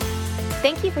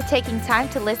Thank you for taking time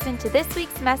to listen to this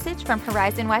week's message from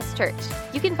Horizon West Church.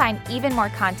 You can find even more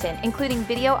content, including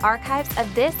video archives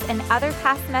of this and other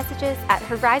past messages at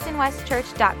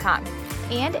horizonwestchurch.com.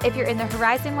 And if you're in the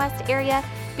Horizon West area,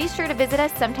 be sure to visit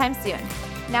us sometime soon.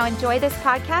 Now enjoy this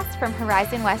podcast from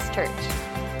Horizon West Church.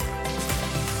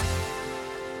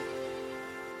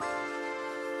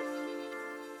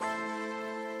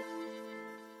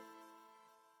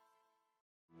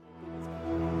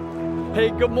 Hey,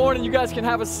 good morning. You guys can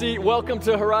have a seat. Welcome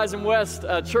to Horizon West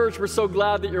Church. We're so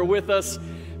glad that you're with us.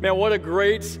 Man, what a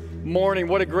great morning.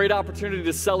 What a great opportunity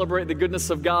to celebrate the goodness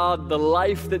of God, the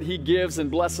life that He gives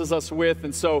and blesses us with.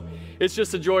 And so it's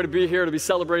just a joy to be here, to be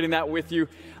celebrating that with you.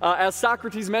 As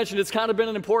Socrates mentioned, it's kind of been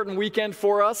an important weekend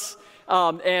for us.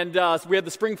 So we had the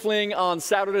Spring Fling on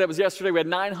Saturday. That was yesterday. We had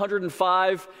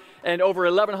 905 and over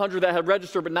 1,100 that had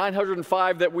registered, but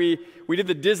 905 that we did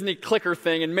the Disney clicker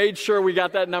thing and made sure we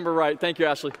got that number right. Thank you,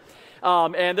 Ashley.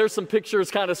 And there's some pictures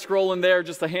kind of scrolling there,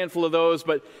 just a handful of those.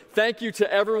 But thank you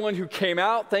to everyone who came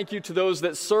out. Thank you to those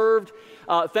that served.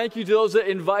 Thank you to those that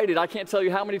invited. I can't tell you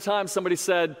how many times somebody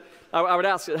said, I would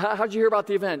ask, how'd you hear about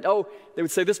the event? Oh, they would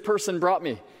say, this person brought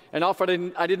me. And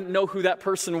often I didn't know who that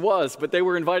person was, but they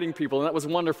were inviting people, and that was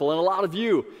wonderful. And a lot of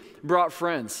you brought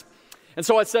friends. And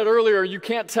so I said earlier, you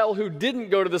can't tell who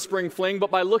didn't go to the Spring Fling,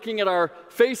 but by looking at our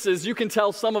faces, you can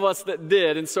tell some of us that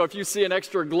did. And so if you see an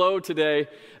extra glow today,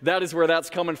 that is where that's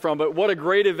coming from. But what a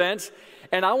great event.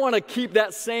 And I want to keep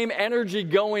that same energy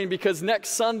going because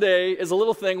next Sunday is a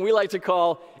little thing we like to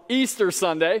call Easter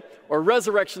Sunday or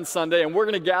Resurrection Sunday. And we're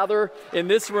going to gather in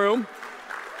this room.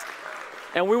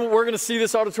 And we're going to see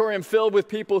this auditorium filled with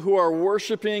people who are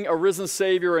worshiping a risen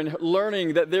Savior and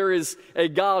learning that there is a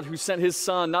God who sent His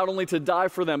Son not only to die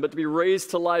for them, but to be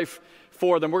raised to life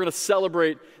for them. We're going to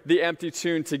celebrate the empty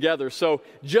tomb together. So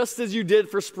just as you did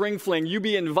for Spring Fling, you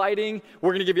be inviting.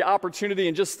 We're going to give you opportunity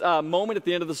in just a moment at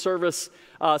the end of the service,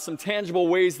 some tangible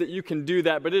ways that you can do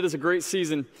that. But it is a great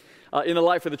season in the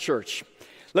life of the church.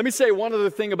 Let me say one other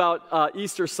thing about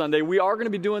Easter Sunday. We are going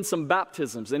to be doing some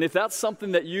baptisms. And if that's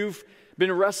something that you've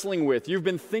been wrestling with, you've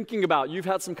been thinking about, you've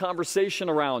had some conversation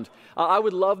around, I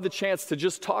would love the chance to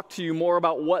just talk to you more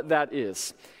about what that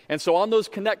is. And so on those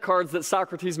Connect cards that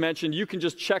Socrates mentioned, you can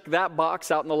just check that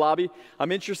box out in the lobby.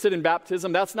 I'm interested in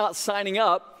baptism. That's not signing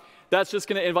up. That's just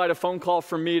going to invite a phone call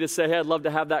from me to say, hey, I'd love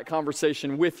to have that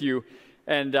conversation with you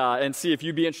and see if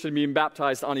you'd be interested in being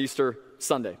baptized on Easter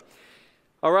Sunday.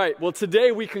 All right, well,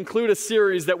 today we conclude a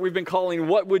series that we've been calling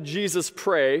What Would Jesus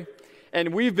Pray?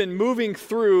 And we've been moving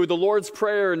through the Lord's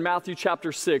Prayer in Matthew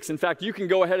chapter 6. In fact, you can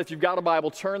go ahead, if you've got a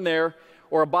Bible, turn there,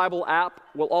 or a Bible app.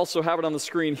 We'll also have it on the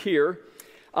screen here.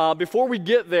 Before we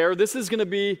get there, this is going to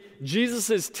be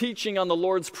Jesus' teaching on the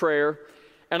Lord's Prayer.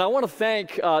 And I want to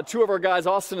thank two of our guys,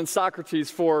 Austin and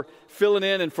Socrates, for filling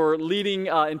in and for leading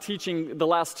and teaching the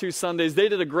last two Sundays. They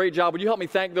did a great job. Would you help me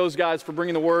thank those guys for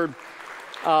bringing the Word?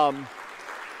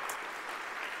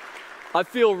 I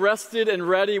feel rested and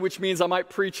ready, which means I might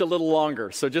preach a little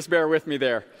longer. So just bear with me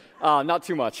there. Not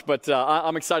too much, but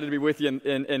I'm excited to be with you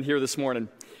and here this morning.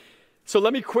 So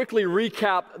let me quickly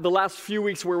recap the last few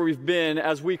weeks where we've been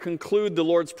as we conclude the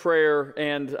Lord's Prayer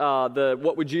and the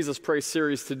What Would Jesus Pray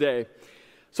series today.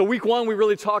 So week one, we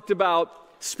really talked about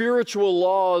spiritual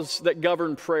laws that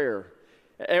govern prayer.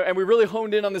 And we really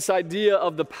honed in on this idea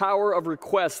of the power of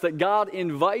request, that God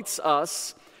invites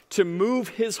us to move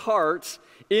His heart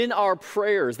in our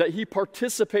prayers, that He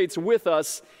participates with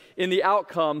us in the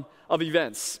outcome of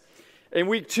events. In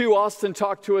week two, Austin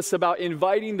talked to us about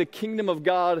inviting the kingdom of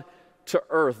God to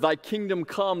earth. Thy kingdom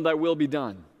come, thy will be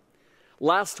done.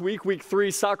 Last week, week three,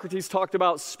 Socrates talked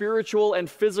about spiritual and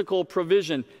physical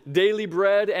provision, daily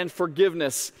bread and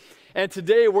forgiveness. And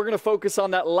today, we're going to focus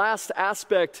on that last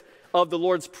aspect of the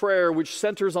Lord's Prayer, which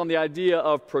centers on the idea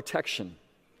of protection.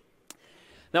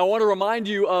 Now, I want to remind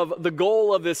you of the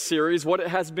goal of this series, what it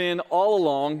has been all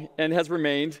along and has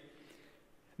remained,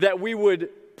 that we would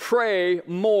pray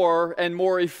more and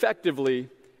more effectively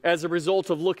as a result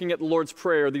of looking at the Lord's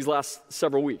Prayer these last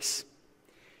several weeks.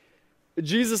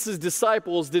 Jesus'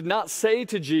 disciples did not say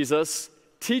to Jesus,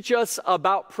 teach us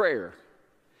about prayer.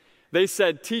 They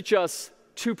said, teach us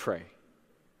to pray.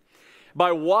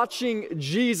 By watching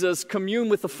Jesus commune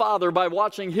with the Father, by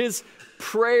watching His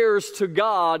prayers to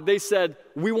God, they said,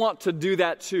 we want to do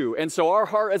that too. And so our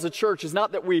heart as a church is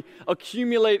not that we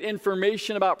accumulate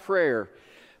information about prayer,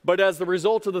 but as the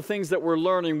result of the things that we're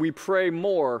learning, we pray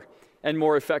more and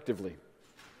more effectively.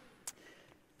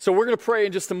 So we're going to pray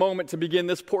in just a moment to begin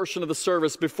this portion of the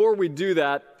service. Before we do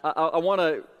that, I want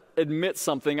to admit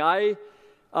something. I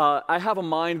have a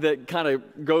mind that kind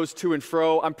of goes to and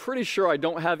fro. I'm pretty sure I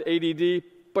don't have ADD.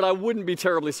 but I wouldn't be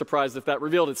terribly surprised if that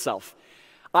revealed itself.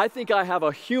 I think I have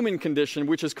a human condition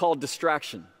which is called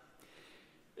distraction.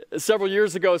 Several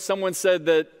years ago, someone said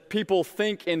that people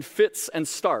think in fits and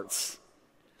starts,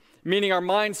 meaning our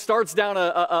mind starts down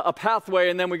a pathway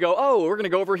and then we go, oh, we're going to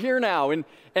go over here now. And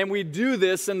we do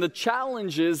this, and the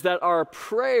challenge is that our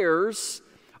prayers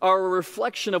are a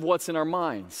reflection of what's in our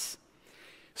minds.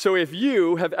 So if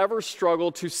you have ever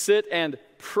struggled to sit and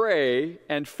pray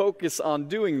and focus on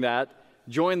doing that,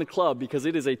 join the club, because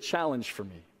it is a challenge for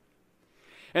me.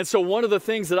 And so one of the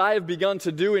things that I have begun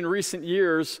to do in recent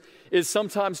years is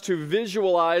sometimes to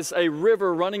visualize a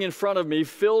river running in front of me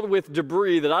filled with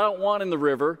debris that I don't want in the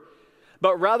river.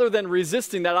 But rather than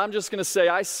resisting that, I'm just going to say,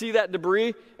 I see that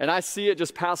debris and I see it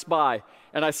just pass by.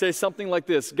 And I say something like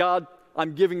this: God,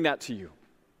 I'm giving that to you.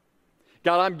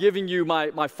 God, I'm giving you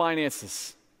my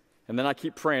finances. And then I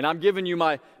keep praying. I'm giving you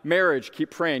my marriage,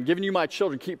 keep praying. Giving you my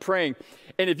children, keep praying.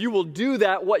 And if you will do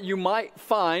that, what you might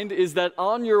find is that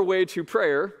on your way to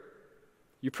prayer,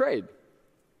 you prayed.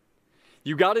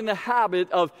 You got in the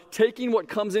habit of taking what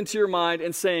comes into your mind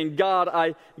and saying, God,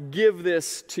 I give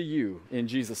this to you in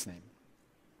Jesus' name.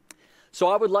 So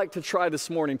I would like to try this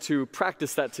morning to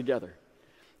practice that together.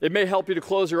 It may help you to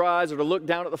close your eyes or to look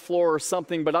down at the floor or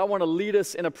something, but I want to lead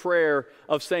us in a prayer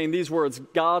of saying these words: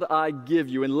 God, I give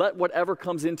you. And let whatever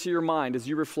comes into your mind as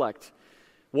you reflect.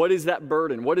 What is that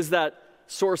burden? What is that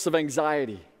source of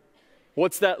anxiety?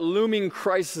 What's that looming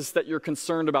crisis that you're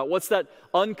concerned about? What's that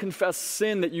unconfessed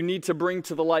sin that you need to bring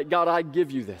to the light? God, I give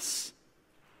you this.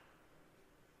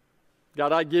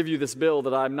 God, I give you this bill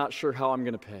that I'm not sure how I'm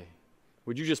going to pay.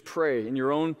 Would you just pray in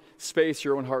your own space,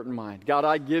 your own heart and mind? God,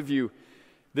 I give you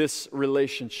this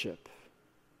relationship.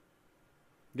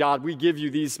 God, we give you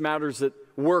these matters at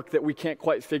work that we can't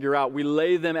quite figure out. We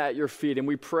lay them at your feet and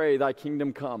we pray, thy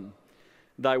kingdom come,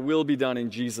 thy will be done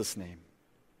in Jesus' name.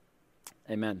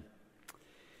 Amen.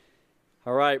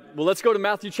 All right, well, let's go to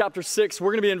Matthew chapter 6. We're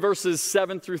going to be in verses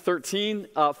 7 through 13.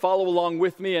 Follow along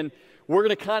with me, and we're going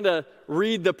to kind of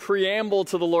read the preamble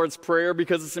to the Lord's Prayer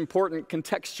because it's important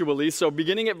contextually. So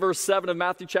beginning at verse 7 of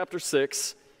Matthew chapter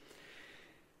 6,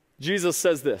 Jesus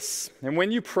says this: "And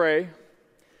when you pray,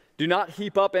 do not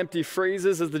heap up empty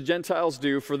phrases as the Gentiles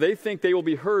do, for they think they will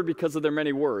be heard because of their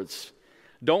many words.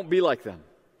 Don't be like them.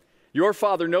 Your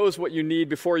Father knows what you need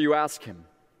before you ask Him.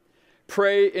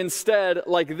 Pray instead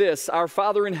like this: Our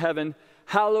Father in heaven,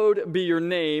 hallowed be your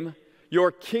name.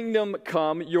 Your kingdom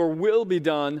come, your will be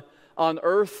done on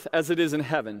earth as it is in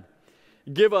heaven.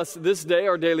 Give us this day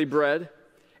our daily bread,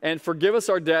 and forgive us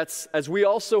our debts as we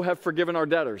also have forgiven our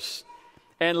debtors.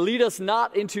 And lead us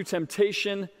not into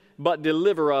temptation, but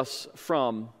deliver us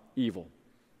from evil."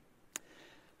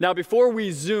 Now, before we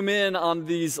zoom in on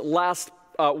these last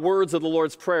words of the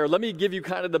Lord's Prayer, let me give you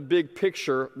kind of the big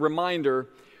picture reminder.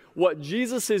 What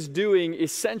Jesus is doing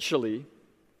essentially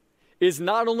is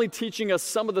not only teaching us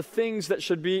some of the things that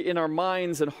should be in our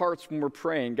minds and hearts when we're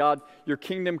praying, God, your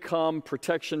kingdom come,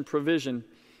 protection, provision,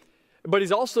 but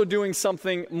he's also doing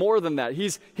something more than that.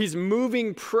 He's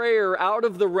moving prayer out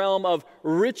of the realm of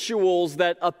rituals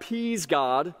that appease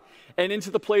God and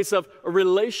into the place of a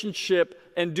relationship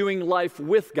and doing life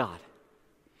with God.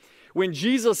 When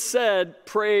Jesus said,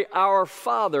 "Pray our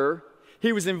Father,"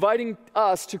 he was inviting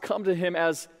us to come to him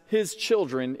as his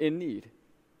children in need.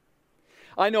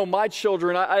 I know my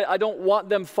children, I don't want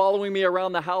them following me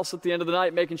around the house at the end of the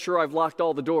night making sure I've locked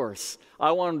all the doors.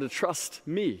 I want them to trust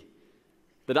me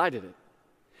that I did it.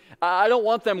 I don't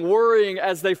want them worrying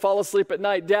as they fall asleep at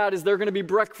night, "Dad, is there going to be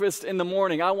breakfast in the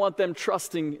morning?" I want them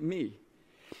trusting me.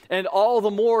 And all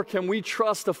the more can we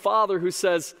trust a Father who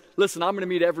says, "Listen, I'm going to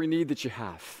meet every need that you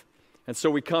have." And so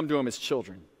we come to him as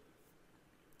children.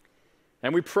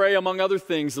 And we pray, among other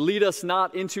things, "Lead us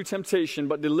not into temptation,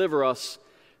 but deliver us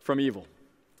from evil."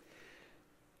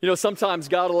 You know, sometimes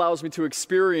God allows me to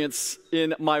experience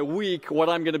in my week what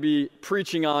I'm going to be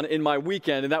preaching on in my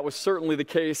weekend, and that was certainly the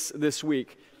case this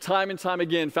week. Time and time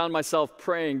again, found myself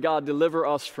praying, "God, deliver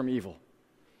us from evil.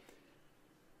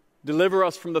 Deliver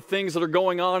us from the things that are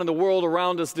going on in the world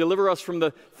around us. Deliver us from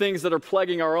the things that are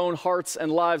plaguing our own hearts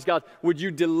and lives. God, would you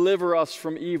deliver us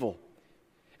from evil?"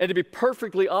 And to be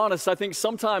perfectly honest, I think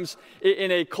sometimes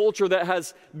in a culture that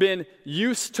has been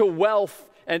used to wealth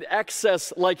and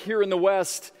excess like here in the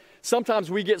West,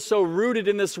 sometimes we get so rooted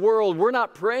in this world, we're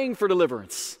not praying for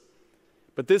deliverance.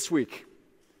 But this week,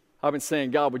 I've been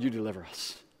saying, "God, would you deliver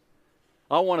us?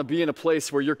 I want to be in a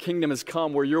place where your kingdom has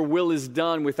come, where your will is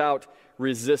done without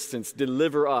resistance.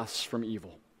 Deliver us from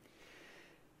evil."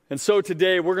 And so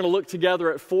today, we're going to look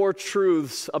together at 4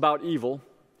 truths about evil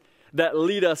that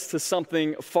lead us to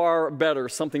something far better,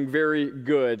 something very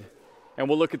good. And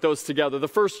we'll look at those together. The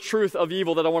first truth of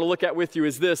evil that I want to look at with you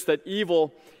is this, that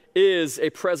evil is a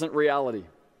present reality.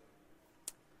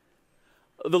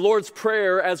 The Lord's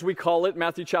Prayer, as we call it,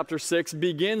 Matthew chapter 6,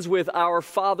 begins with our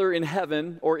Father in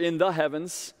heaven, or in the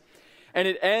heavens, and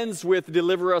it ends with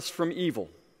deliver us from evil.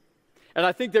 And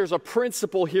I think there's a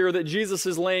principle here that Jesus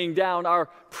is laying down. Our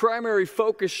primary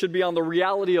focus should be on the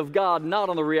reality of God, not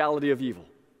on the reality of evil.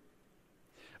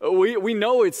 We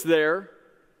know it's there.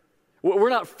 We're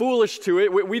not foolish to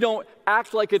it. We don't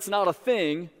act like it's not a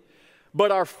thing,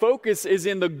 but our focus is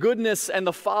in the goodness and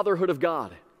the fatherhood of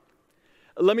God.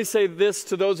 Let me say this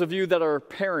to those of you that are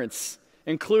parents,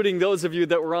 including those of you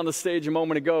that were on the stage a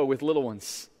moment ago with little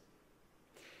ones.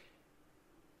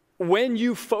 When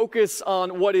you focus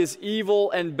on what is evil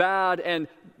and bad and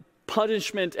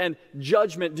punishment and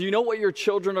judgment, do you know what your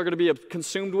children are going to be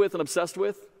consumed with and obsessed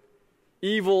with?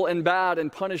 Evil and bad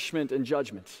and punishment and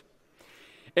judgment.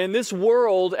 And this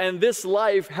world and this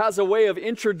life has a way of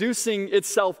introducing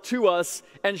itself to us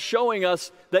and showing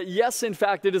us that yes, in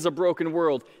fact, it is a broken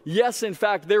world. Yes, in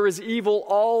fact, there is evil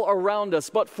all around us.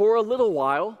 But for a little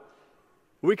while,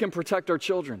 we can protect our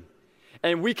children.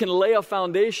 And we can lay a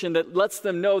foundation that lets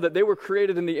them know that they were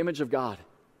created in the image of God.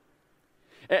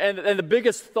 And the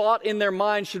biggest thought in their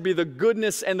mind should be the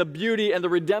goodness and the beauty and the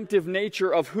redemptive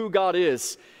nature of who God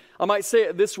is. I might say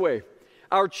it this way.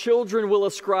 Our children will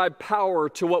ascribe power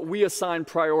to what we assign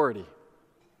priority.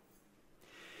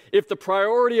 If the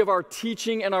priority of our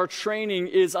teaching and our training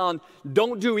is on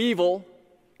don't do evil,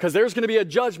 because there's going to be a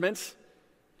judgment,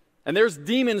 and there's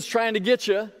demons trying to get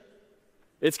you,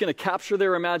 it's going to capture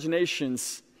their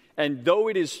imaginations, and though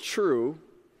it is true,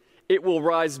 it will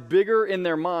rise bigger in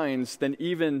their minds than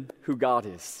even who God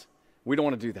is. We don't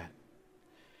want to do that.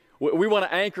 We want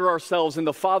to anchor ourselves in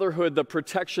the fatherhood, the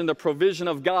protection, the provision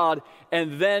of God,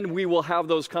 and then we will have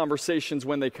those conversations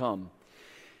when they come.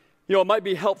 You know, it might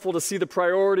be helpful to see the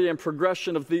priority and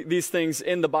progression of these things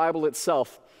in the Bible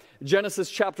itself.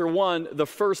 Genesis chapter 1, the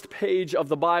first page of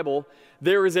the Bible,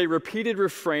 there is a repeated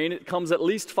refrain. It comes at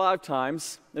least 5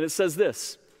 times, and it says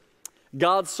this: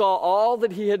 God saw all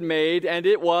that he had made, and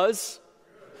it was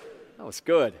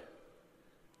good.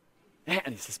 Man,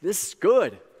 he says, this is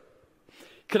good.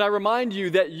 Can I remind you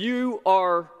that you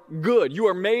are good? You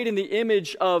are made in the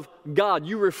image of God.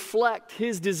 You reflect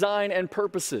his design and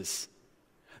purposes.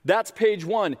 That's page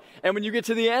 1. And when you get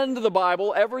to the end of the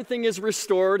Bible, everything is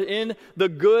restored in the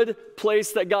good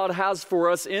place that God has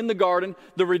for us in the garden,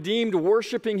 the redeemed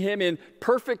worshiping him in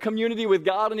perfect community with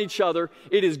God and each other.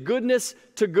 It is goodness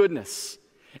to goodness.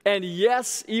 And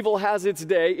yes, evil has its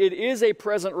day. It is a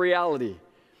present reality.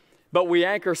 But we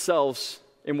anchor ourselves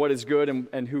in what is good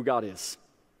and who God is.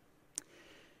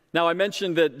 Now, I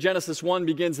mentioned that Genesis 1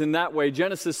 begins in that way.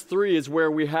 Genesis 3 is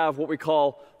where we have what we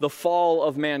call the fall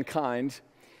of mankind.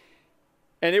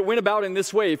 And it went about in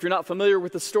this way. If you're not familiar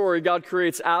with the story, God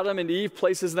creates Adam and Eve,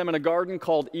 places them in a garden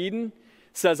called Eden,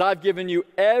 says, I've given you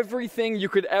everything you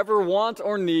could ever want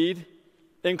or need,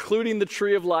 including the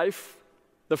tree of life,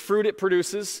 the fruit it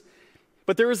produces.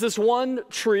 But there is this one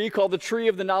tree called the tree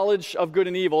of the knowledge of good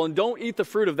and evil, and don't eat the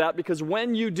fruit of that because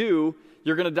when you do,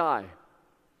 you're going to die.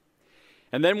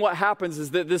 And then what happens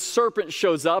is that this serpent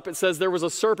shows up. It says there was a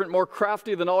serpent more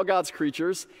crafty than all God's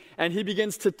creatures, and he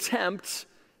begins to tempt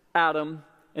Adam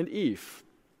and Eve.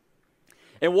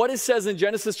 And what it says in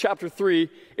Genesis chapter 3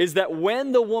 is that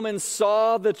when the woman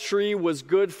saw the tree was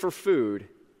good for food,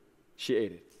 she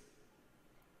ate it.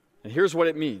 And here's what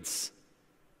it means.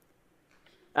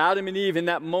 Adam and Eve in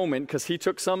that moment, because he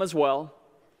took some as well,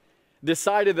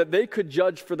 decided that they could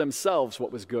judge for themselves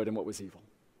what was good and what was evil.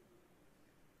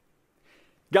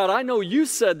 God, I know you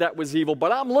said that was evil,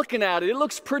 but I'm looking at it. It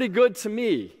looks pretty good to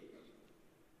me.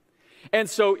 And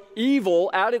so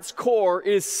evil at its core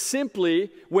is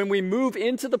simply when we move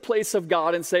into the place of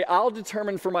God and say, I'll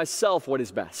determine for myself what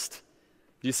is best.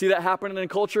 Do you see that happening in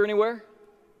culture anywhere?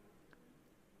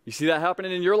 You see that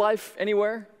happening in your life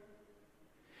anywhere?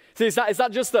 See, it's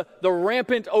not just the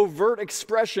rampant, overt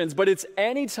expressions, but it's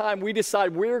any time we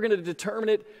decide we're going to determine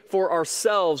it for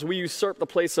ourselves, we usurp the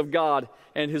place of God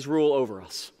and his rule over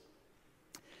us.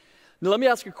 Now, let me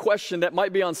ask a question that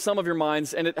might be on some of your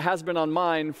minds, and it has been on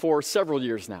mine for several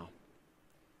years now.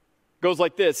 It goes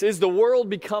like this: is the world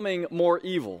becoming more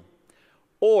evil?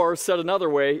 Or, said another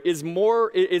way, is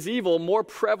evil more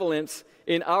prevalent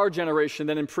in our generation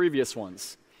than in previous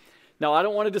ones? Now, I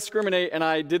don't want to discriminate, and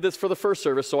I did this for the first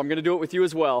service, so I'm going to do it with you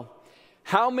as well.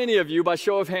 How many of you, by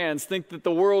show of hands, think that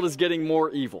the world is getting more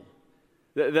evil?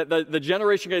 The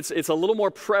generation, it's a little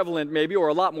more prevalent maybe, or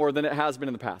a lot more than it has been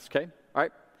in the past, okay? All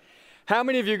right? How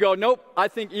many of you go, nope, I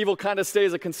think evil kind of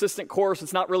stays a consistent course,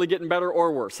 it's not really getting better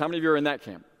or worse? How many of you are in that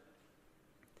camp?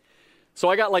 So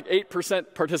I got like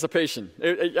 8% participation,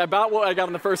 about what I got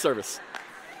in the first service.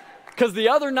 Because the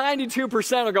other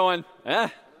 92% are going,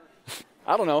 I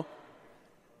don't know.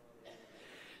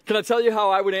 Can I tell you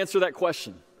how I would answer that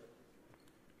question?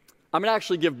 I'm going to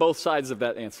actually give both sides of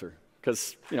that answer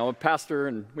because, I'm a pastor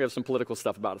and we have some political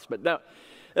stuff about us. But now,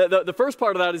 the first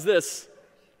part of that is this.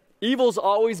 Evil's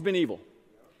always been evil.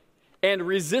 And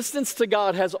resistance to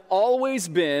God has always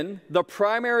been the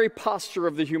primary posture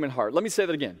of the human heart. Let me say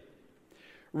that again.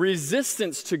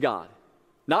 Resistance to God,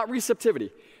 not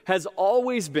receptivity, has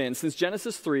always been, since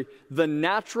Genesis 3, the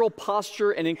natural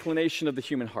posture and inclination of the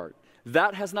human heart.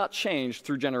 That has not changed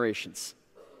through generations.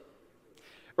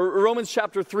 Romans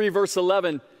chapter 3, verse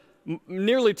 11,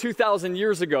 nearly 2,000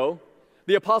 years ago,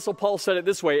 the Apostle Paul said it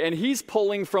this way, and he's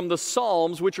pulling from the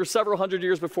Psalms, which are several hundred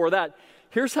years before that.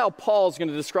 Here's how Paul's going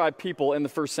to describe people in the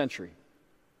first century.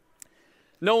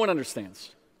 No one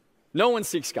understands. No one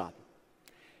seeks God.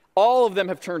 All of them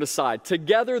have turned aside.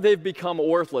 Together they've become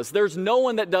worthless. There's no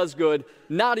one that does good,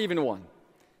 not even one.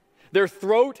 Their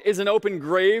throat is an open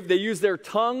grave. They use their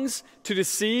tongues to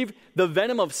deceive. The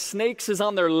venom of snakes is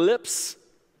on their lips.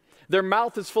 Their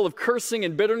mouth is full of cursing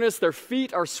and bitterness. Their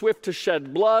feet are swift to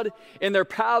shed blood. In their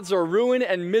paths are ruin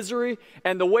and misery,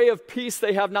 and the way of peace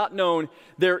they have not known.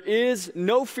 There is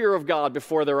no fear of God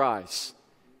before their eyes.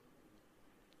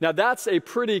 Now that's a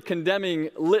pretty condemning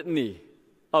litany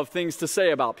of things to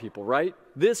say about people, right?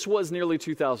 This was nearly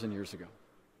 2,000 years ago.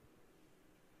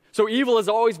 So evil has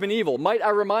always been evil. Might I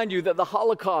remind you that the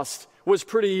Holocaust was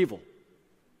pretty evil.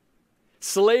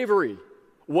 Slavery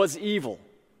was evil.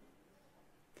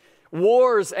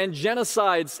 Wars and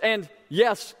genocides, and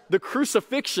yes, the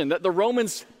crucifixion that the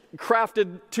Romans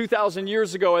crafted 2,000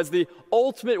 years ago as the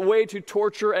ultimate way to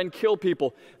torture and kill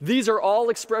people. These are all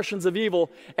expressions of evil,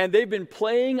 and they've been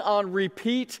playing on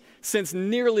repeat since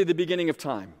nearly the beginning of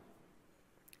time.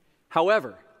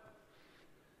 However,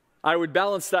 I would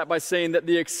balance that by saying that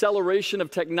the acceleration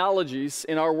of technologies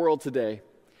in our world today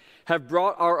have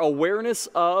brought our awareness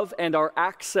of and our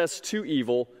access to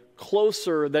evil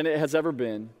closer than it has ever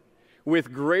been,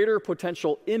 with greater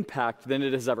potential impact than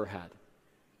it has ever had.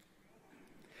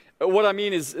 What I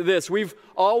mean is this: we've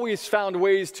always found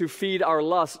ways to feed our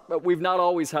lust, but we've not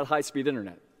always had high-speed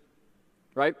internet,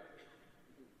 right?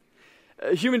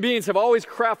 Human beings have always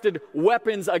crafted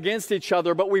weapons against each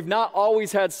other, but we've not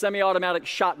always had semi-automatic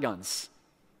shotguns.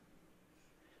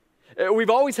 We've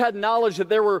always had knowledge that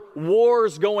there were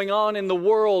wars going on in the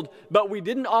world, but we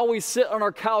didn't always sit on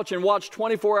our couch and watch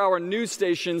 24-hour news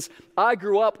stations. I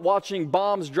grew up watching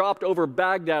bombs dropped over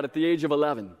Baghdad at the age of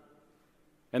 11,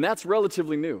 and that's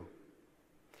relatively new.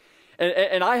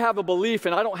 And I have a belief,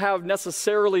 and I don't have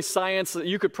necessarily science,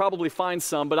 you could probably find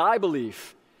some, but I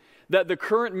believe that the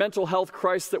current mental health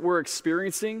crisis that we're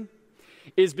experiencing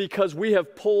is because we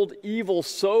have pulled evil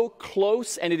so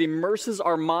close and it immerses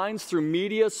our minds through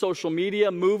media, social media,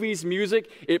 movies,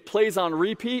 music. It plays on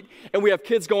repeat, and we have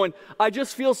kids going, I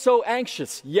just feel so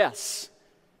anxious. Yes,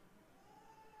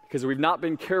 because we've not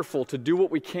been careful to do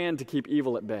what we can to keep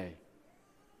evil at bay.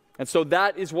 And so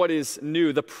that is what is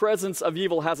new. The presence of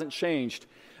evil hasn't changed,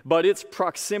 but its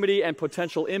proximity and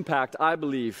potential impact, I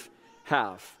believe,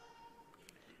 have.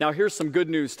 Now, here's some good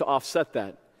news to offset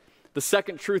that. The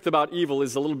second truth about evil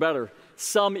is a little better.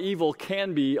 Some evil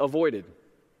can be avoided.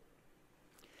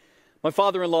 My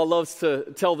father-in-law loves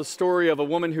to tell the story of a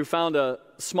woman who found a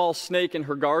small snake in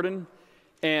her garden,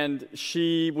 and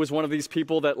she was one of these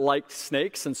people that liked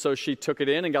snakes, and so she took it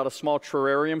in and got a small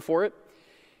terrarium for it.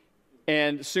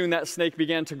 And soon that snake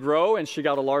began to grow, and she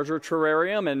got a larger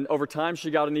terrarium, and over time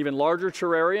she got an even larger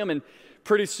terrarium, and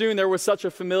pretty soon there was such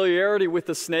a familiarity with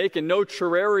the snake and no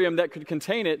terrarium that could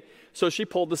contain it, so she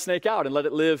pulled the snake out and let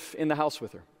it live in the house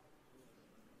with her.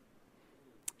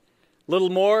 Little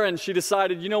more, and she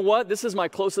decided, you know what, this is my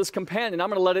closest companion. I'm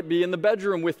going to let it be in the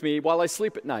bedroom with me while I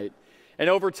sleep at night. And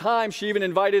over time, she even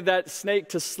invited that snake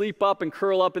to sleep up and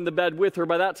curl up in the bed with her.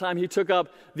 By that time, he took up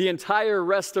the entire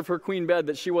rest of her queen bed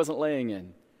that she wasn't laying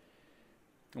in.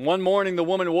 And one morning, the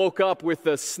woman woke up with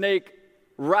the snake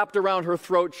wrapped around her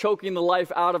throat, choking the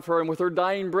life out of her. And with her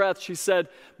dying breath, she said,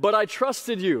 "But I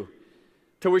trusted you."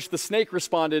 To which the snake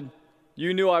responded,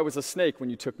 "You knew I was a snake when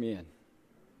you took me in."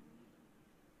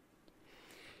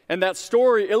 And that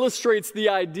story illustrates the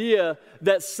idea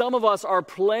that some of us are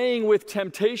playing with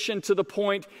temptation to the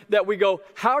point that we go,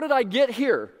 how did I get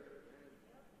here?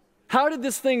 How did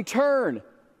this thing turn?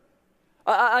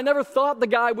 I never thought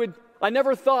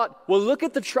well, look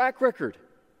at the track record.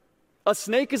 A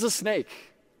snake is a snake.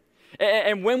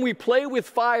 And when we play with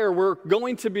fire, we're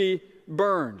going to be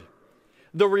burned.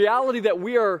 The reality that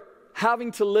we are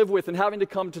having to live with and having to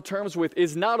come to terms with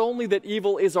is not only that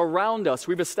evil is around us,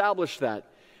 we've established that,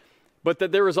 but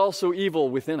that there is also evil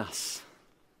within us.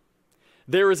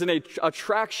 There is an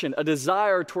attraction, a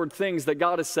desire toward things that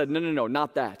God has said, no,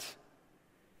 not that.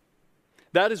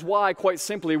 That is why, quite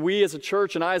simply, we as a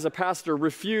church and I as a pastor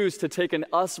refuse to take an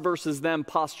us versus them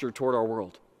posture toward our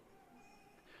world.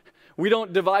 We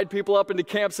don't divide people up into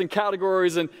camps and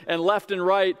categories and left and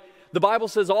right. The Bible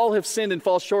says all have sinned and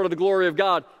fall short of the glory of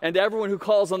God, and everyone who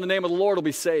calls on the name of the Lord will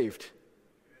be saved.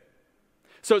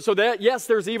 So that, yes,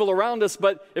 there's evil around us,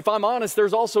 but if I'm honest,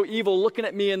 there's also evil looking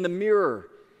at me in the mirror.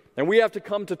 And we have to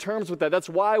come to terms with that. That's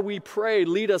why we pray,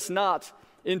 lead us not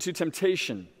into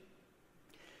temptation.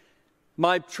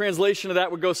 My translation of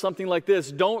that would go something like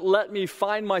this: don't let me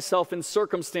find myself in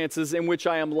circumstances in which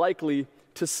I am likely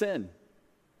to sin.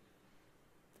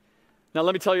 Now,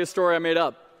 let me tell you a story I made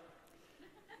up.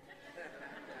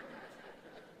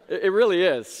 It really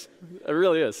is. It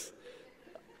really is.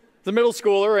 He's a middle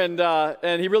schooler,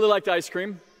 and he really liked ice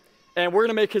cream. And we're going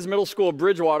to make his middle school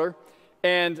Bridgewater,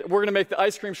 and we're going to make the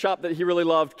ice cream shop that he really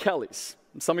loved Kelly's.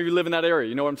 And some of you live in that area.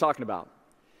 You know what I'm talking about.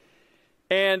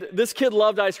 And this kid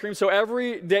loved ice cream, so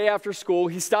every day after school,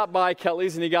 he stopped by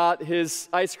Kelly's and he got his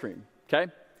ice cream,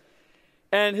 okay?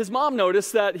 And his mom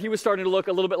noticed that he was starting to look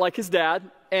a little bit like his dad,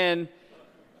 and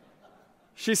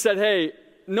she said, hey,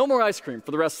 no more ice cream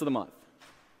for the rest of the month.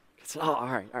 He said, oh, all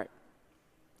right.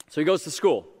 So he goes to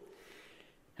school.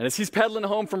 And as he's pedaling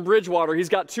home from Bridgewater, he's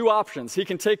got two options. He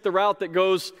can take the route that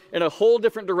goes in a whole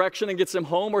different direction and gets him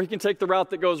home, or he can take the route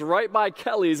that goes right by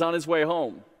Kelly's on his way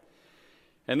home.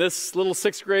 And this little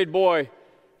 6th grade boy,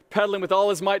 pedaling with all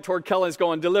his might toward Kelly's,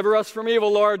 going, deliver us from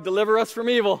evil, Lord, deliver us from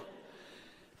evil.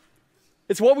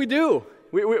 It's what we do.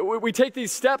 We take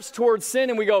these steps towards sin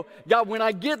and we go, God, when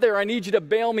I get there, I need you to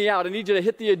bail me out. I need you to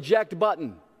hit the eject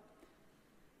button.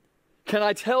 Can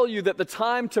I tell you that the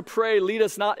time to pray, lead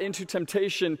us not into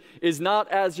temptation, is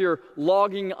not as you're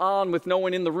logging on with no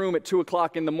one in the room at 2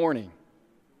 o'clock in the morning.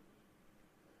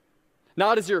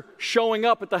 Not as you're showing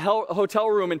up at the hotel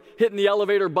room and hitting the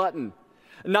elevator button.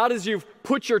 Not as you've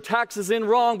put your taxes in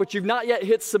wrong, but you've not yet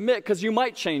hit submit because you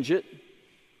might change it.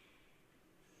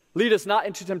 Lead us not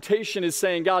into temptation is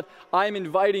saying, God, I'm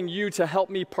inviting you to help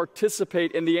me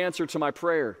participate in the answer to my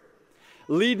prayer.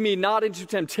 Lead me not into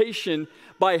temptation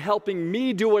by helping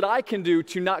me do what I can do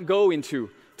to not go into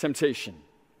temptation.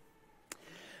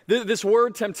 This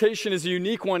word temptation is a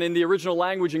unique one in the original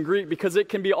language in Greek because it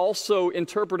can be also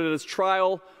interpreted as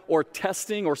trial or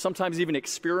testing or sometimes even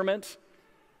experiment.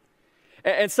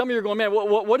 And some of you are going, man,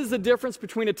 what is the difference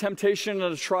between a temptation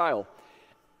and a trial?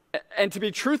 And to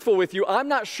be truthful with you, I'm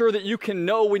not sure that you can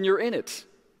know when you're in it.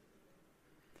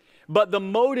 But the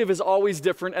motive is always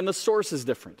different and the source is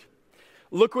different.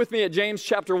 Look with me at James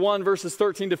chapter 1, verses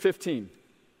 13 to 15.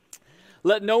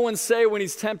 Let no one say when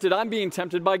he's tempted, I'm being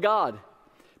tempted by God.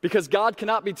 Because God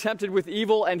cannot be tempted with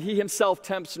evil, and he himself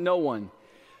tempts no one.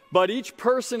 But each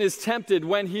person is tempted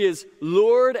when he is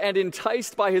lured and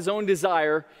enticed by his own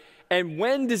desire. And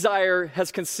when desire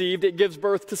has conceived, it gives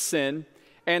birth to sin.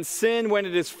 And sin, when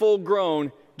it is full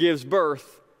grown, gives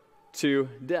birth to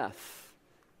death.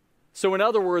 So in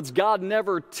other words, God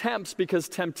never tempts because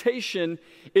temptation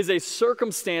is a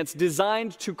circumstance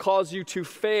designed to cause you to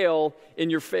fail in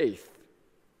your faith.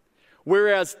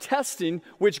 Whereas testing,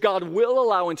 which God will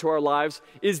allow into our lives,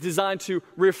 is designed to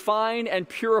refine and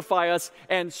purify us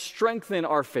and strengthen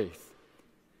our faith.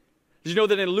 Did you know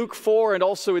that in Luke 4, and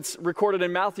also it's recorded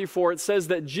in Matthew 4, it says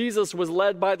that Jesus was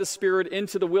led by the Spirit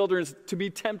into the wilderness to be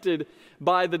tempted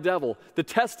by the devil. The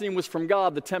testing was from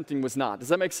God, the tempting was not. Does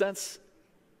that make sense?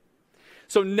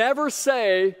 So never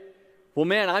say, well,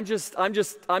 man, I'm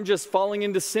just falling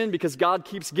into sin because God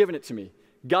keeps giving it to me.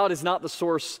 God is not the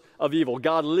source of evil.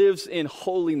 God lives in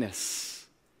holiness.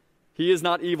 He is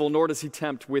not evil, nor does he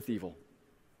tempt with evil.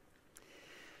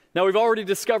 Now, we've already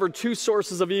discovered two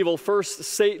sources of evil. First,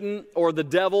 Satan or the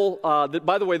devil.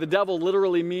 By the way, the devil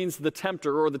literally means the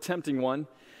tempter or the tempting one.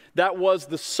 That was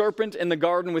the serpent in the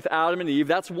garden with Adam and Eve.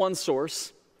 That's one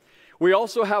source. We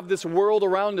also have this world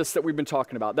around us that we've been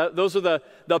talking about. Those are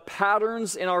the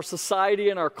patterns in our society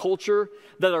and our culture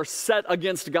that are set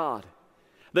against God.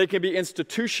 They can be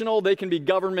institutional, they can be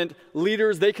government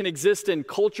leaders, they can exist in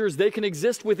cultures, they can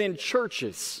exist within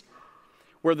churches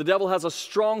where the devil has a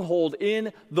stronghold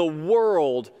in the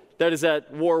world that is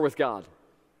at war with God.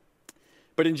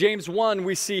 But in James 1,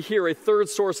 we see here a third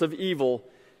source of evil,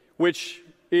 which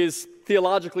is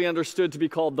theologically understood to be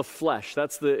called the flesh.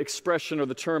 That's the expression or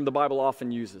the term the Bible often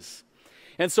uses.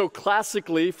 And so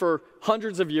classically, for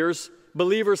hundreds of years,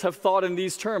 believers have thought in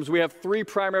these terms. We have three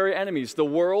primary enemies: the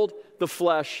world, the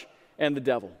flesh, and the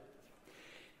devil.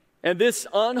 And this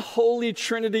unholy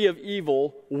trinity of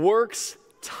evil works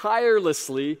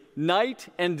tirelessly, night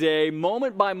and day,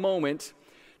 moment by moment,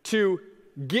 to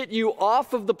get you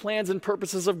off of the plans and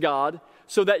purposes of God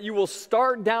so that you will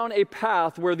start down a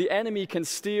path where the enemy can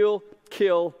steal,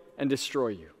 kill, and destroy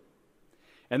you.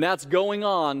 And that's going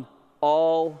on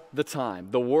all the time.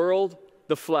 The world,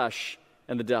 the flesh,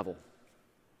 and the devil.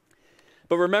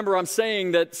 But remember, I'm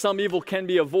saying that some evil can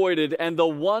be avoided, and the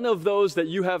one of those that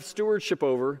you have stewardship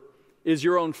over is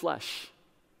your own flesh.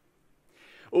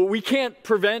 We can't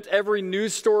prevent every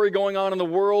news story going on in the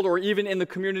world or even in the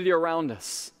community around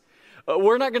us.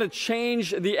 We're not going to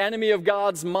change the enemy of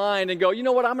God's mind and go, you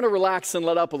know what, I'm going to relax and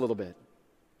let up a little bit.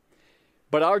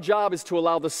 But our job is to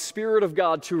allow the Spirit of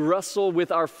God to wrestle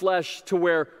with our flesh to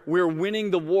where we're winning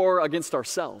the war against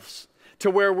ourselves, to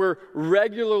where we're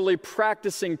regularly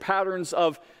practicing patterns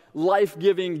of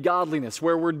life-giving godliness,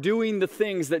 where we're doing the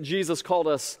things that Jesus called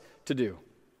us to do.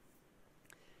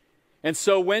 And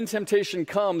so when temptation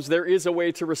comes, there is a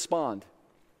way to respond.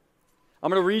 I'm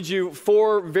going to read you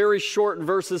 4 very short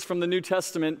verses from the New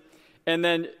Testament, and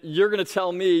then you're going to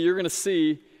tell me, you're going to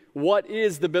see what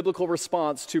is the biblical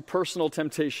response to personal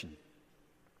temptation.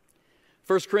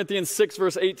 1 Corinthians 6,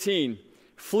 verse 18,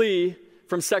 flee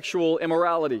from sexual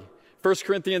immorality. 1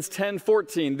 Corinthians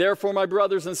 10:14, therefore, my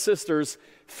brothers and sisters,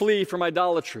 flee from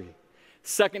idolatry.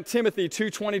 2 Timothy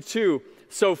 2:22,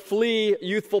 so flee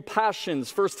youthful passions.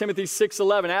 1 Timothy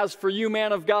 6:11, as for you,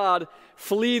 man of God,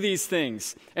 flee these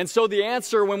things. And so the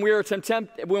answer when we are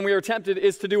tempted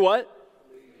is to do what?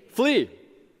 Flee.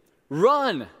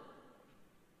 Run.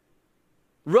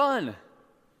 Run.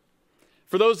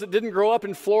 For those that didn't grow up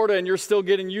in Florida and you're still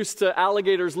getting used to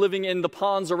alligators living in the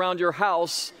ponds around your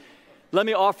house, let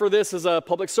me offer this as a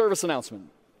public service announcement.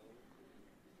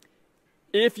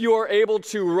 If you are able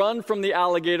to run from the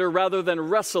alligator rather than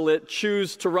wrestle it,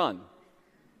 choose to run.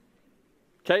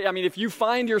 Okay? I mean, if you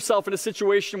find yourself in a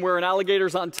situation where an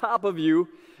alligator's on top of you,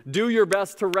 do your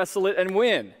best to wrestle it and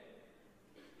win.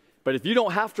 But if you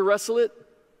don't have to wrestle it,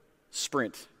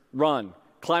 sprint, run,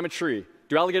 climb a tree.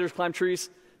 Do alligators climb trees?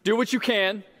 Do what you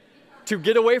can to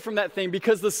get away from that thing,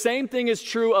 because the same thing is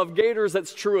true of gators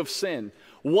that's true of sin.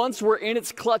 Once we're in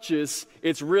its clutches,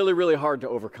 it's really, really hard to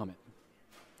overcome it.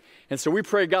 And so we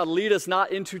pray, God, lead us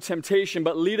not into temptation,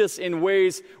 but lead us in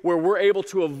ways where we're able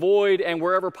to avoid and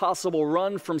wherever possible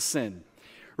run from sin.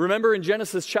 Remember in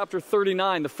Genesis chapter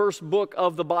 39, the first book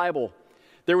of the Bible,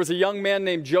 there was a young man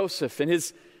named Joseph, and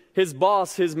his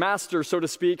boss, his master, so to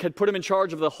speak, had put him in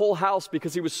charge of the whole house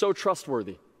because he was so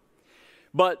trustworthy.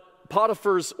 But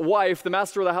Potiphar's wife, the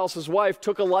master of the house's wife,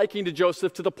 took a liking to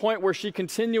Joseph to the point where she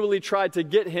continually tried to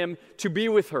get him to be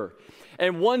with her.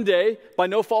 And one day, by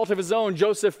no fault of his own,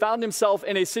 Joseph found himself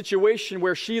in a situation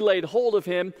where she laid hold of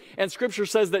him, and Scripture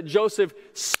says that Joseph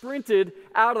sprinted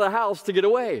out of the house to get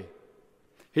away.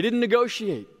 He didn't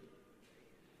negotiate.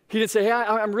 He didn't say, hey,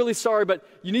 I'm really sorry, but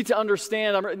you need to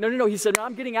understand. No. He said, no,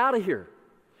 I'm getting out of here.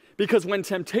 Because when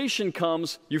temptation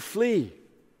comes, you flee.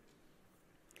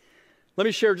 Let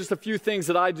me share just a few things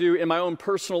that I do in my own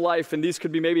personal life, and these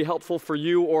could be maybe helpful for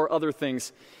you or other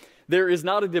things. There is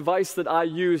not a device that I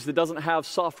use that doesn't have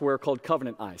software called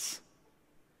Covenant Eyes.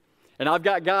 And I've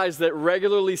got guys that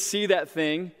regularly see that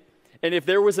thing, and if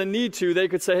there was a need to, they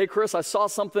could say, hey, Chris, I saw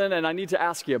something, and I need to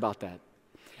ask you about that.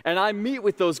 And I meet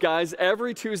with those guys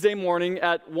every Tuesday morning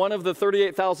at one of the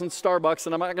 38,000 Starbucks,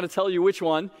 and I'm not going to tell you which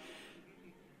one,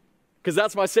 because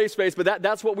that's my safe space, but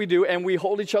that's what we do, and we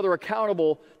hold each other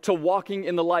accountable to walking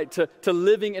in the light, to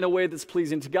living in a way that's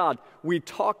pleasing to God. We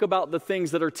talk about the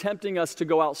things that are tempting us to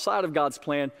go outside of God's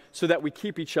plan so that we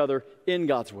keep each other in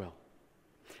God's will.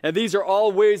 And these are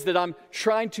all ways that I'm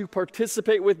trying to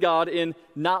participate with God in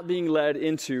not being led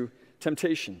into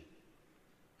temptation.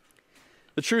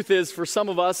 The truth is, for some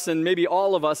of us, and maybe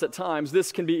all of us at times,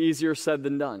 this can be easier said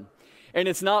than done. And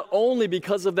it's not only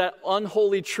because of that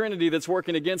unholy trinity that's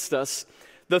working against us.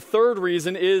 The third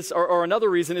reason is, or another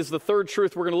reason is the third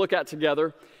truth we're going to look at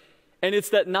together, and it's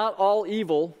that not all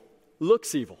evil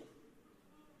looks evil.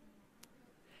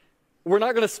 We're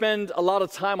not going to spend a lot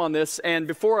of time on this, and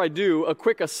before I do, a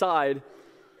quick aside.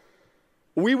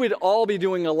 We would all be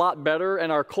doing a lot better,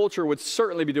 and our culture would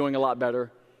certainly be doing a lot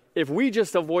better, if we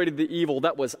just avoided the evil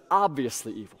that was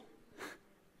obviously evil.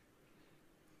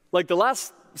 Like the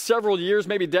last several years,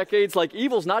 maybe decades, like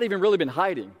evil's not even really been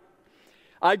hiding.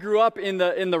 I grew up in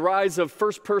the rise of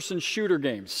first-person shooter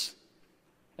games.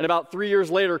 And about 3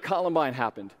 years later, Columbine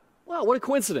happened. Wow, what a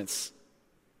coincidence.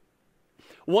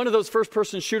 One of those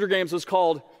first-person shooter games was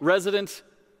called Resident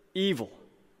Evil.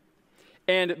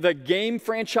 And the game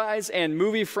franchise and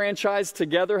movie franchise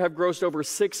together have grossed over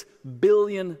 $6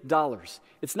 billion.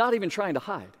 It's not even trying to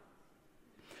hide.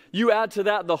 You add to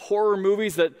that the horror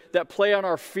movies that play on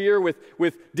our fear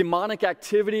with demonic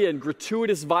activity and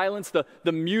gratuitous violence,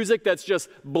 the music that's just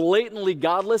blatantly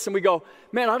godless, and we go,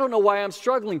 man, I don't know why I'm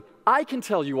struggling. I can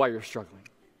tell you why you're struggling.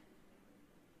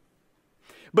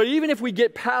 But even if we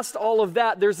get past all of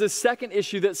that, there's this second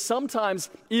issue that sometimes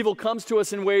evil comes to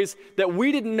us in ways that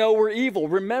we didn't know were evil.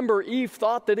 Remember, Eve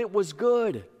thought that it was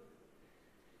good.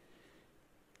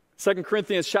 2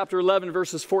 Corinthians chapter 11,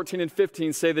 verses 14 and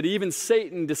 15 say that even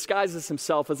Satan disguises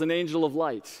himself as an angel of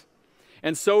light.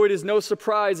 And so it is no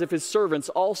surprise if his servants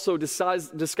also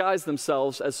disguise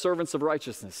themselves as servants of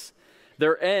righteousness.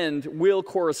 Their end will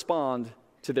correspond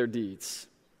to their deeds.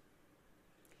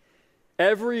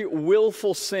 Every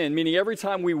willful sin, meaning every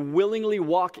time we willingly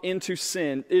walk into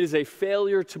sin, it is a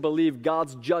failure to believe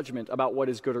God's judgment about what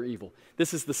is good or evil.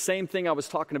 This is the same thing I was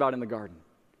talking about in the garden.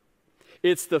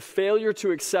 It's the failure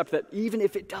to accept that even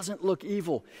if it doesn't look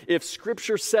evil, if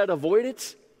Scripture said avoid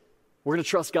it, we're going to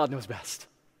trust God knows best.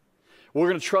 We're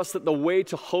going to trust that the way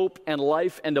to hope and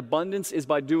life and abundance is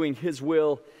by doing His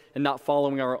will and not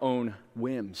following our own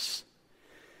whims.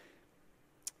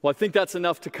 Well, I think that's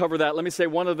enough to cover that. Let me say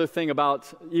one other thing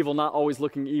about evil not always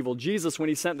looking evil. Jesus, when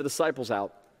He sent the disciples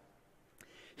out,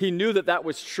 He knew that that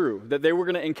was true, that they were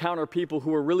going to encounter people who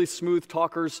were really smooth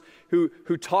talkers, who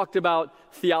talked about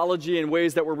theology in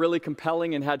ways that were really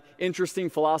compelling and had interesting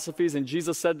philosophies. And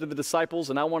Jesus said to the disciples,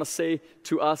 and I want to say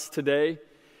to us today,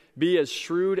 be as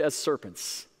shrewd as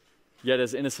serpents, yet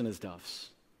as innocent as doves.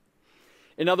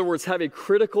 In other words, have a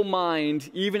critical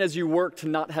mind, even as you work to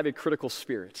not have a critical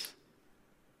spirit.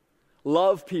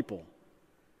 Love people,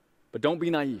 but don't be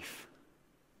naive.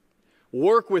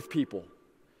 Work with people,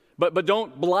 but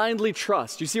don't blindly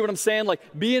trust. You see what I'm saying? Like,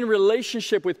 be in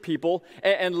relationship with people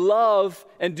and love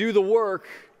and do the work,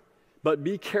 but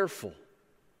be careful,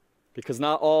 because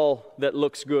not all that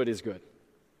looks good is good.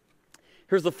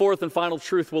 Here's the fourth and final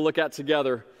truth we'll look at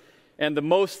together, and the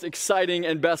most exciting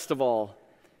and best of all: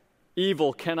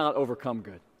 evil cannot overcome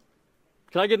good.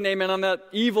 Can I get an amen on that?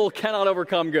 Evil cannot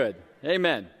overcome good.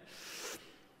 Amen.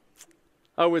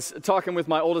 I was talking with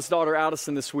my oldest daughter,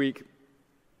 Addison, this week.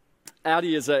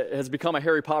 Addie has become a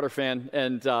Harry Potter fan,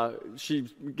 and she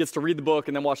gets to read the book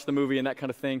and then watch the movie and that kind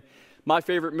of thing. My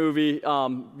favorite movie,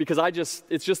 because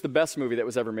it's just the best movie that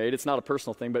was ever made. It's not a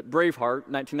personal thing, but Braveheart,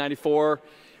 1994.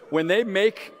 When they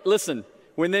make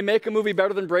a movie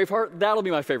better than Braveheart, that'll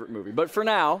be my favorite movie. But for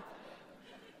now,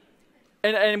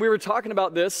 and we were talking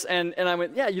about this, and I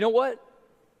went, yeah, you know what?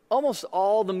 Almost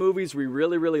all the movies we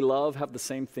really, really love have the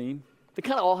same theme. They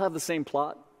kind of all have the same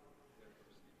plot.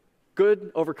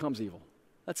 Good overcomes evil.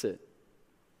 That's it.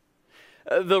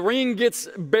 The ring gets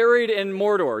buried in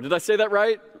Mordor. Did I say that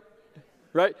right?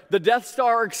 Right? The Death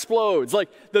Star explodes. Like,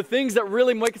 the things that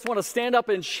really make us want to stand up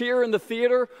and cheer in the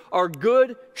theater are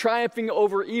good triumphing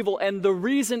over evil. And the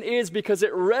reason is because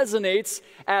it resonates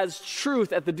as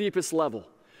truth at the deepest level.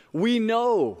 We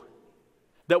know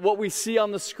that what we see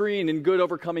on the screen in good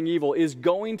overcoming evil is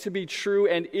going to be true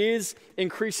and is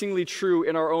increasingly true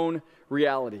in our own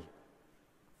reality.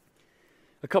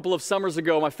 A couple of summers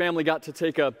ago, my family got to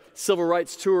take a civil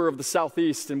rights tour of the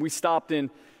Southeast, and we stopped in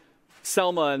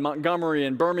Selma and Montgomery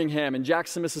and Birmingham and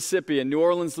Jackson, Mississippi and New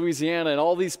Orleans, Louisiana, and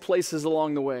all these places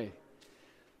along the way.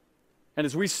 And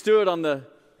as we stood on the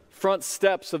front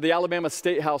steps of the Alabama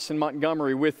State House in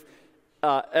Montgomery with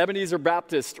Ebenezer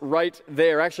Baptist right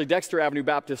there, actually Dexter Avenue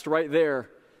Baptist right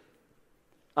there,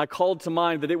 I called to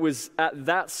mind that it was at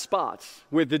that spot,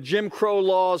 with the Jim Crow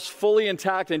laws fully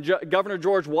intact and Governor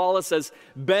George Wallace as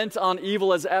bent on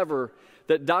evil as ever,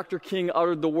 that Dr. King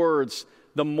uttered the words,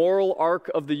 "The moral arc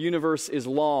of the universe is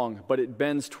long, but it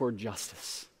bends toward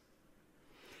justice."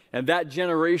 And that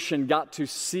generation got to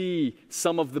see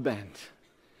some of the bend.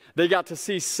 They got to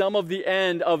see some of the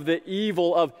end of the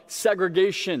evil of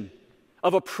segregation,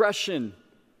 of oppression,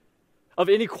 of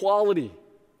inequality.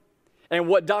 And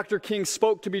what Dr. King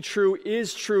spoke to be true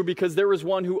is true, because there is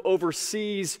one who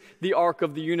oversees the arc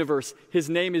of the universe. His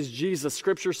name is Jesus.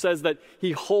 Scripture says that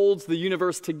He holds the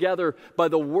universe together by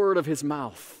the word of His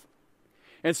mouth.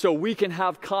 And so we can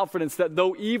have confidence that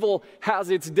though evil has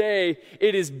its day,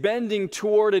 it is bending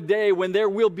toward a day when there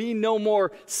will be no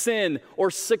more sin or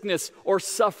sickness or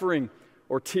suffering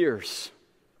or tears.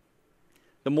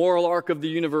 The moral arc of the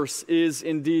universe is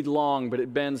indeed long, but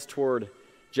it bends toward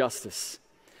justice.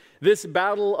 This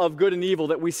battle of good and evil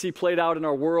that we see played out in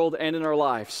our world and in our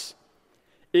lives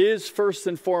is first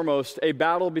and foremost a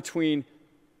battle between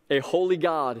a holy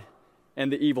God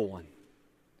and the evil one.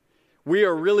 We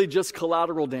are really just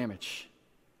collateral damage.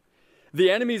 The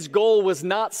enemy's goal was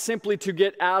not simply to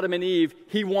get Adam and Eve.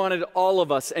 He wanted all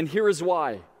of us, and here is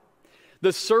why.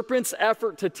 The serpent's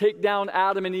effort to take down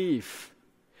Adam and Eve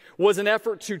was an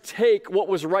effort to take what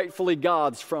was rightfully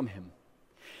God's from him.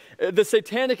 The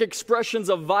satanic expressions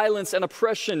of violence and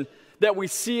oppression that we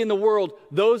see in the world,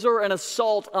 those are an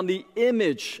assault on the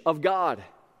image of God.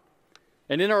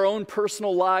 And in our own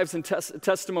personal lives and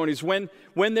testimonies, when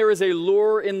there is a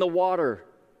lure in the water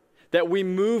that we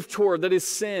move toward that is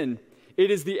sin, it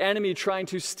is the enemy trying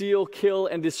to steal, kill,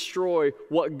 and destroy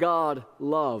what God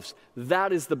loves.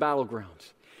 That is the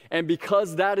battleground. And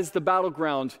because that is the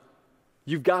battleground,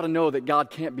 you've got to know that God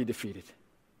can't be defeated.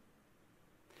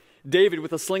 David,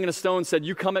 with a sling and a stone, said,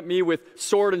 "You come at me with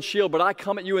sword and shield, but I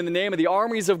come at you in the name of the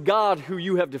armies of God who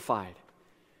you have defied."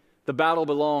 The battle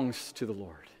belongs to the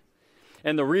Lord.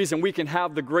 And the reason we can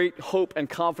have the great hope and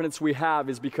confidence we have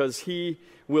is because He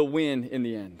will win in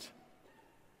the end.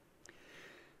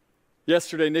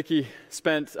 Yesterday, Nikki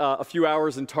spent a few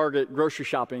hours in Target grocery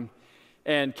shopping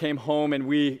and came home, and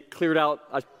we cleared out,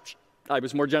 I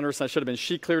was more generous than I should have been.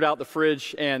 She cleared out the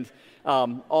fridge, and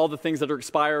all the things that are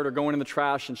expired are going in the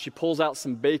trash, and she pulls out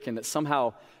some bacon that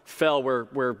somehow fell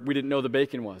where we didn't know the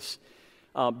bacon was.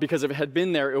 Because if it had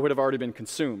been there, it would have already been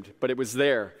consumed, but it was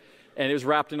there. And it was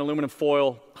wrapped in aluminum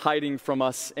foil, hiding from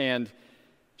us, and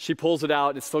she pulls it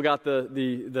out. It's still got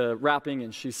the wrapping,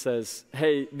 and she says,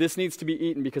 "Hey, this needs to be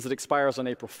eaten because it expires on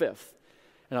April 5th.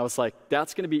 And I was like,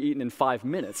 "That's going to be eaten in 5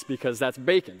 minutes because that's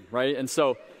bacon," right? And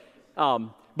so,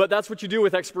 but that's what you do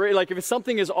with expiration. Like if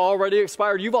something is already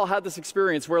expired, you've all had this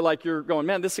experience where like you're going,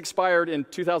 "Man, this expired in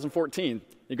 2014.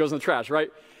 It goes in the trash, right?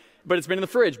 But it's been in the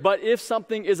fridge. But if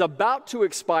something is about to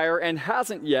expire and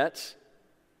hasn't yet,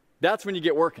 that's when you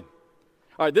get working.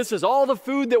 All right, this is all the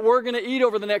food that we're going to eat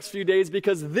over the next few days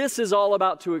because this is all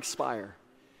about to expire.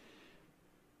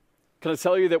 Can I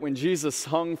tell you that when Jesus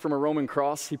hung from a Roman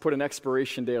cross, He put an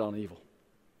expiration date on evil?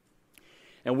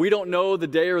 And we don't know the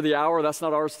day or the hour. That's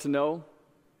not ours to know.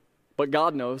 But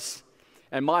God knows.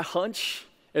 And my hunch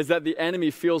is that the enemy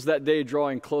feels that day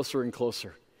drawing closer and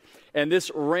closer. And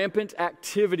this rampant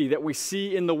activity that we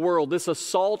see in the world, this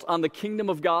assault on the kingdom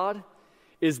of God,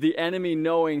 is the enemy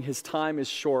knowing his time is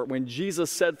short. When Jesus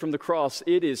said from the cross,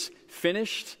 "It is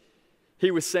finished,"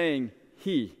 He was saying,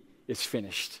 He is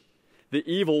finished. The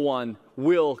evil one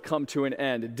will come to an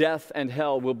end. Death and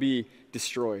hell will be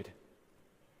destroyed.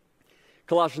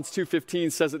 Colossians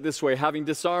 2:15 says it this way, "Having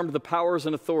disarmed the powers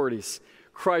and authorities,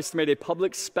 Christ made a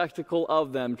public spectacle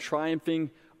of them,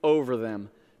 triumphing over them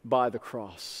by the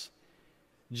cross."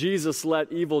 Jesus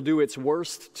let evil do its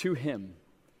worst to Him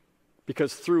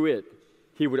because through it,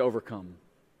 He would overcome.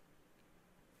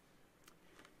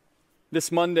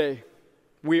 This Monday,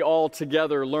 we all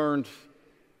together learned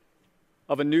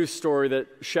of a news story that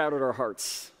shattered our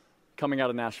hearts coming out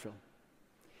of Nashville.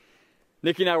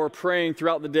 Nikki and I were praying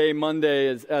throughout the day Monday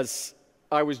as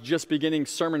I was just beginning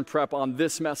sermon prep on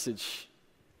this message.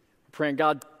 Praying,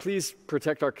 "God, please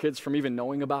protect our kids from even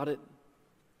knowing about it."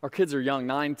 Our kids are young,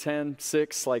 9, 10,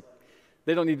 6, like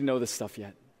they don't need to know this stuff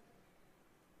yet.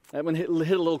 That one hit a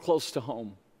little close to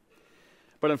home.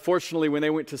 But unfortunately, when they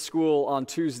went to school on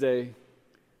Tuesday,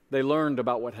 they learned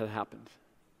about what had happened.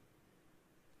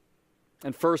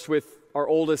 And first with our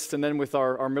oldest and then with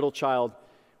our middle child,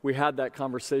 we had that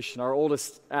conversation. Our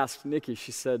oldest asked Nikki,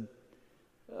 she said,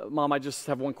 "Mom, I just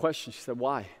have one question." She said,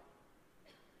 "Why?" I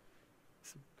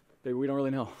said, "Baby, we don't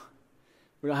really know.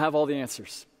 We don't have all the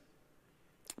answers."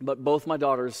 But both my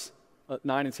daughters,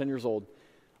 9 and 10 years old,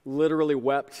 literally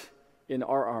wept in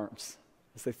our arms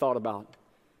as they thought about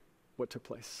what took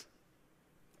place.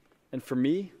 And for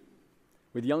me,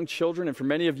 with young children, and for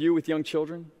many of you with young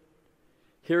children,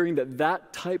 hearing that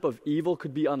that type of evil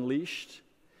could be unleashed,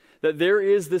 that there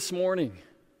is this morning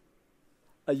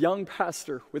a young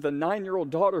pastor with a 9-year-old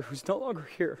daughter who's no longer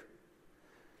here,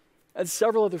 and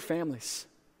several other families.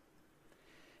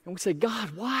 And we say,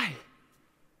 "God, why?"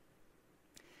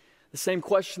 The same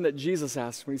question that Jesus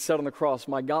asked when He said on the cross,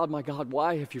 my God,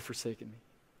 why have you forsaken me?"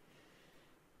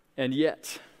 And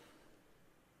yet,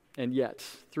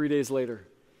 3 days later,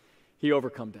 He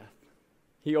overcome death.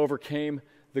 He overcame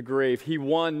the grave. He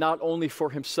won not only for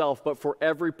Himself, but for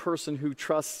every person who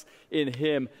trusts in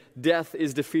Him. Death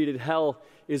is defeated. Hell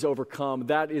is overcome.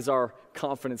 That is our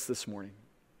confidence this morning.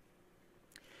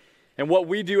 And what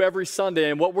we do every Sunday,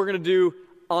 and what we're going to do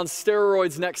on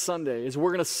steroids next Sunday, is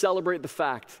we're going to celebrate the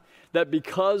fact that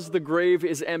because the grave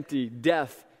is empty,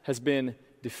 death has been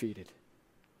defeated.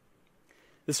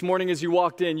 This morning as you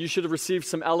walked in, you should have received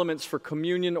some elements for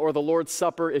communion or the Lord's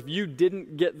Supper. If you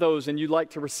didn't get those and you'd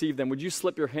like to receive them, would you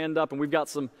slip your hand up? And we've got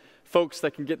some folks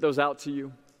that can get those out to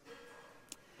you.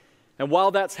 And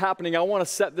while that's happening, I want to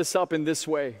set this up in this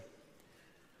way.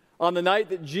 on the night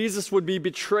that Jesus would be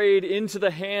betrayed into the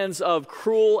hands of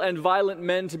cruel and violent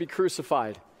men to be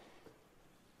crucified.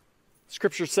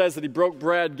 Scripture says that he broke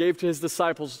bread, gave to his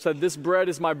disciples, said, "This bread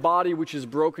is my body which is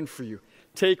broken for you.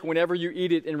 Take whenever you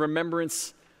eat it in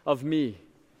remembrance of me."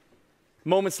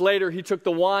 Moments later, he took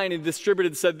the wine and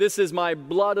distributed and said, "This is my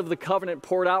blood of the covenant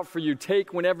poured out for you.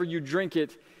 Take whenever you drink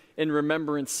it in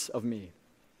remembrance of me."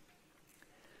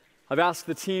 I've asked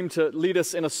the team to lead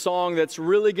us in a song that's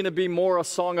really going to be more a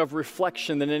song of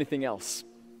reflection than anything else.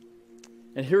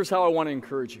 And here's how I want to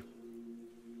encourage you.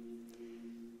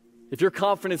 If your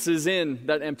confidence is in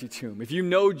that empty tomb, if you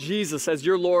know Jesus as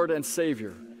your Lord and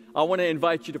Savior, I want to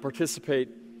invite you to participate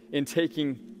in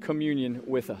taking communion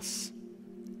with us.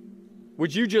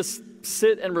 Would you just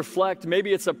sit and reflect?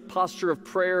 Maybe it's a posture of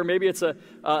prayer. Maybe it's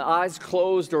eyes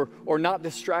closed or not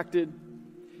distracted.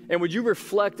 And would you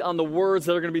reflect on the words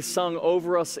that are going to be sung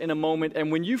over us in a moment?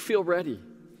 And when you feel ready,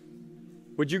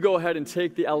 would you go ahead and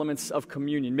take the elements of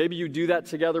communion? Maybe you do that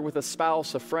together with a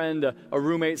spouse, a friend, a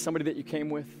roommate, somebody that you came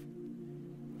with.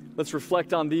 Let's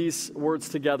reflect on these words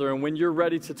together. And when you're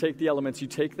ready to take the elements, you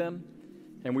take them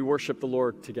and we worship the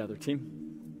Lord together. Team?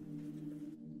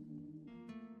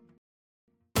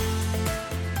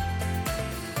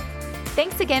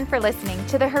 Thanks again for listening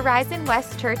to the Horizon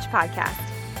West Church podcast.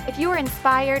 If you were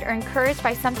inspired or encouraged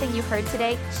by something you heard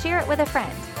today, share it with a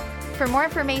friend. For more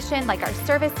information like our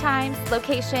service times,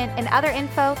 location, and other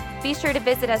info, be sure to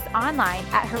visit us online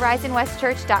at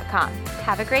horizonwestchurch.com.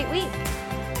 Have a great week.